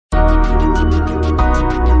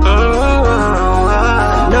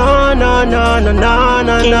no, no, no,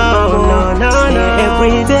 no, no, no, no, no.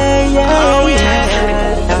 Every day, yeah.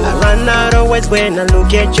 I run out of words when I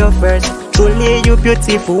look at your face. Truly you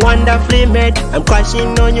beautiful, wonderfully made. I'm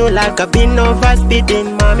crashing on you like I've been over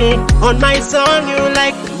speeding, mommy. On my song you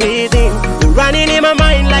like the rhythm. You're running in my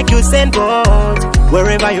mind like you send boats.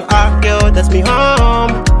 Wherever you are, girl, that's me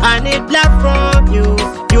home. I need love from you.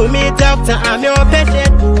 You me doctor, I'm your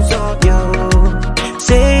patient. So you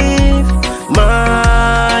save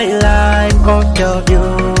my life, out of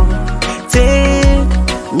you. Take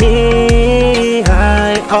me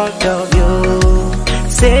high, out of you.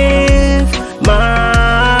 Save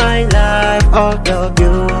my life, out of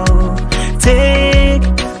you. Take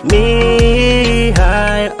me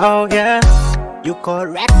high, oh yeah. You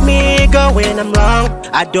correct me, girl, when I'm wrong.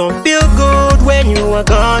 I don't feel good when you are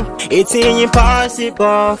gone. It's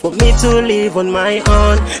impossible for me to live on my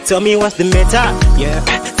own. Tell me what's the matter, yeah.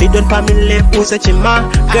 Sit down for me, lip, who's such a man.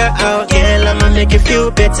 Girl, girl, I'ma make you feel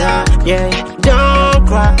better, yeah. Don't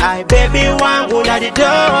cry, baby, one would I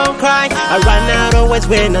don't cry. I run out of words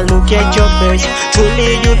when I look at your face.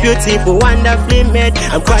 Truly you beautiful, wonderfully made.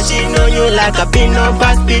 I'm crashing on you like I've been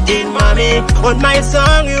over speeding, mommy. On my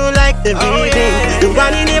song you like the rhythm. You're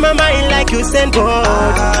running in my mind like you send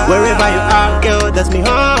boats. Wherever you are, girl, that's me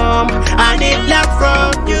home. I need love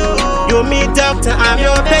from you. You me doctor, I'm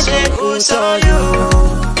your patient. Who saw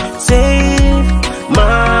you? Save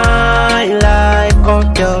my life,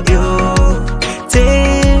 out of you.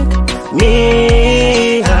 Take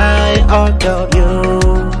me high, out of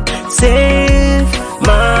you. Save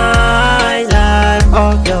my life,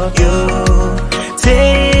 out of you.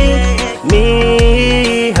 Take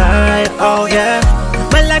me high, oh yeah.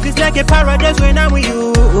 My life is like a paradise when I'm with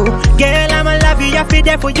you. Girl, I'ma love you, I feel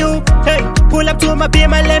there for you. Hey, pull up to my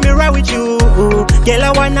beam and let me ride with you. Girl,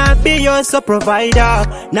 I wanna be your sole provider.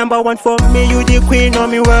 Number one for me, you the queen of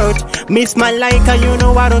me world. Miss my like and you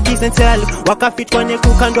know I don't kiss and tell. Walk up it when you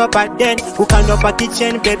cook and drop at den. Cook and drop a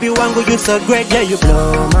kitchen, baby, wango, you so great. Yeah, you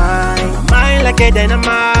blow my mind like a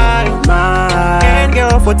dynamite. Mine,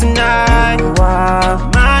 girl, for tonight. You are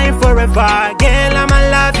mine forever. Girl, I'ma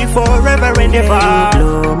love you forever and ever.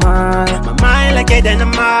 You blow my mind like a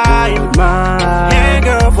dynamite. Mine,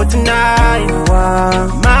 girl, for tonight. You are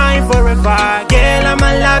mine forever. Girl,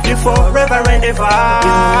 I'ma love you forever and ever.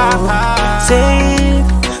 You save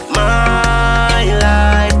my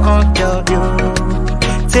life, out of you.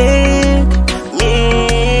 Take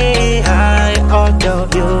me high, out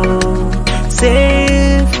of you.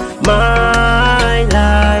 Save my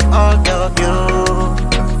life, out of you.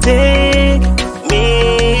 Take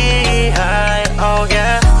me high, oh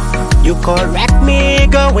yeah. You correct me,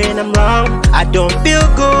 girl, when I'm wrong. I don't feel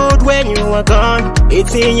good when you are gone.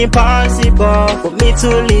 It's impossible for me to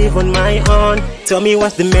live on my own. Tell me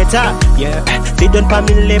what's the matter, yeah. Sit down for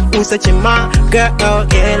me, lip, who's such a man. Girl,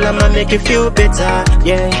 girl, I'ma make you feel better,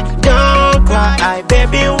 yeah. Don't cry,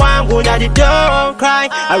 baby, one would I don't cry.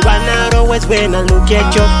 I run out of words when I look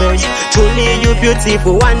at your face. Truly you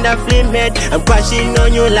beautiful, wonderfully made. I'm crashing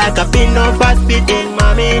on you like I've been over speeding,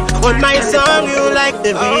 mommy. On my song you like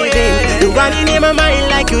the rhythm. You're running in my mind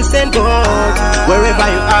like you send boats. Wherever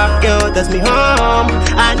you are, girl, that's me home.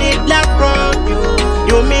 I need love from you.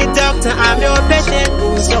 You me doctor, I'm your patient.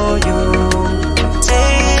 So you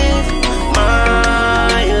save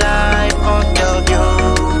my life, out of you.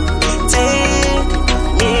 Take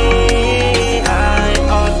me high,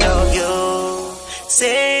 out of you.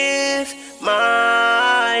 Save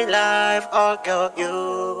my life, out of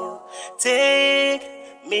you. Take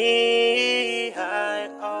me